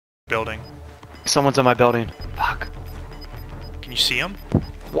building. Someone's in my building. Fuck. Can you see him?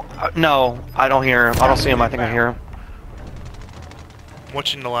 No, I don't hear him. I don't see him. I think I hear him. I'm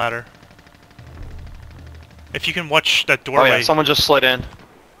watching the ladder. If you can watch that Oh doorway. yeah, someone just slid in.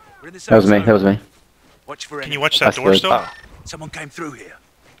 That was me, that was me. Can you watch that door still? Oh. Someone came through here.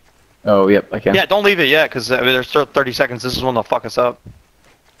 Oh, yep, I can. Yeah, don't leave it yet, because there's still 30 seconds. This is when they'll fuck us up.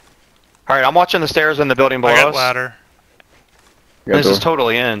 Alright, I'm watching the stairs in the building below I got us. ladder. This is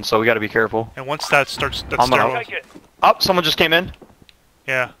totally in, so we gotta be careful. And once that starts, that I'm stairwell. gonna... Oh, someone just came in.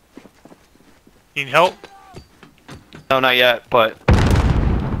 Yeah. You need help? No, not yet, but...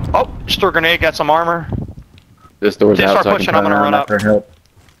 Oh, just threw a grenade, got some armor. This door's They out, start so I can pushing, I'm turn gonna around run after up. help.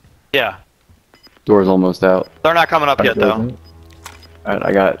 Yeah. Door's almost out. They're not coming up yet, though. Alright,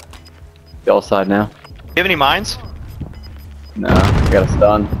 I got the all side now. You have any mines? No, I got a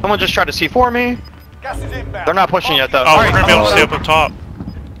stun. Someone just tried to C4 me. They're not pushing yet, though. Oh, we're gonna be able to stay up top.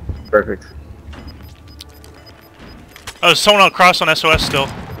 Perfect. Oh, there's someone across on SOS still.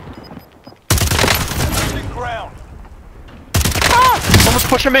 Ah! Someone's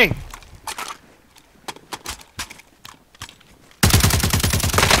pushing me.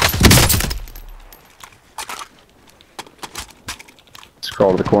 Let's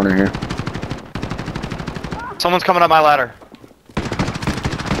crawl to the corner here. Someone's coming up my ladder.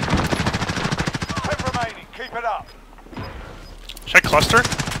 Keep it up. Should I cluster?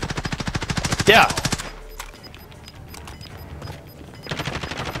 Yeah.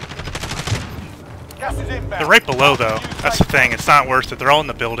 Gas is inbound. They're right below though. That's the thing. It's not worth it. They're all in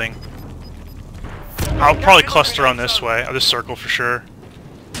the building. I'll probably cluster on this way. This circle for sure.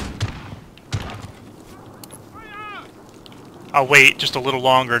 I'll wait just a little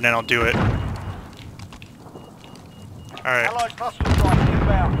longer and then I'll do it. Alright. Allied cluster strike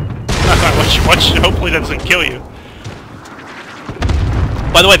inbound. watch, hopefully that doesn't kill you.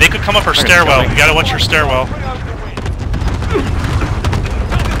 By the way, they could come up our stairwell. You gotta watch your stairwell. Bring over the wind.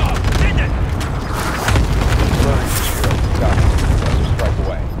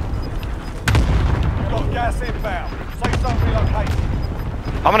 Got gas inbound. Safe zone relocated.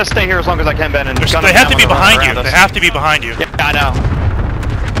 I'm gonna stay here as long as I can, Ben, and gun They them have to down be when they're behind running you. around They us. have to be behind you. Yeah, I know.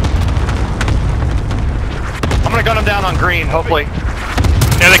 I'm gonna gun them down on green, hopefully.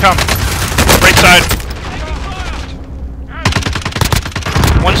 There they come. Right side.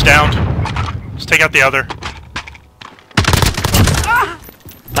 One's downed. Let's take out the other.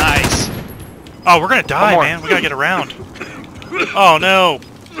 Nice. Oh, we're gonna die, more. man. We gotta get around. Oh no.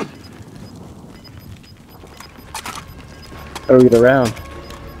 How do we get around?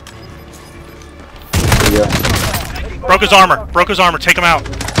 There we go. Broke his armor. Broke his armor. Take him out.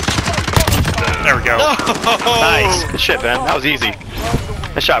 There we go. Nice. Good shit, Ben. That was easy.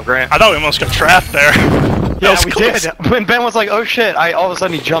 Nice shot, Grant. I thought we almost got trapped there. Yeah, we did. When Ben was like, oh shit, all of a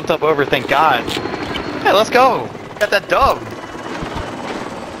sudden he jumped up over, thank God. Hey, let's go. Got that dub.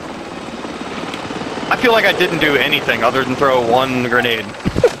 I feel like I didn't do anything other than throw one grenade.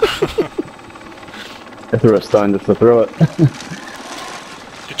 I threw a stun just to throw it.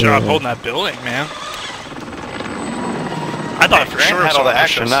 Good job holding that building, man. I thought for Grant sure had all the someone pushed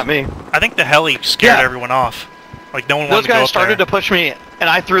action, us. not me. I think the heli scared Yeah. everyone off. Like no one Those wanted to go guys up started there. to push me, and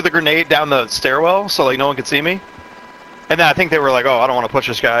I threw the grenade down the stairwell so like no one could see me. And then I think they were like, oh, I don't want to push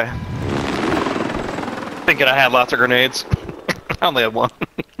this guy. Thinking I had lots of grenades. I only had one.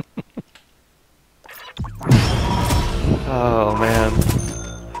 Oh man.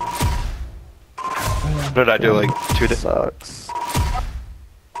 What did I do, like 2 days? Sucks.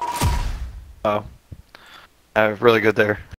 Oh. Really good there.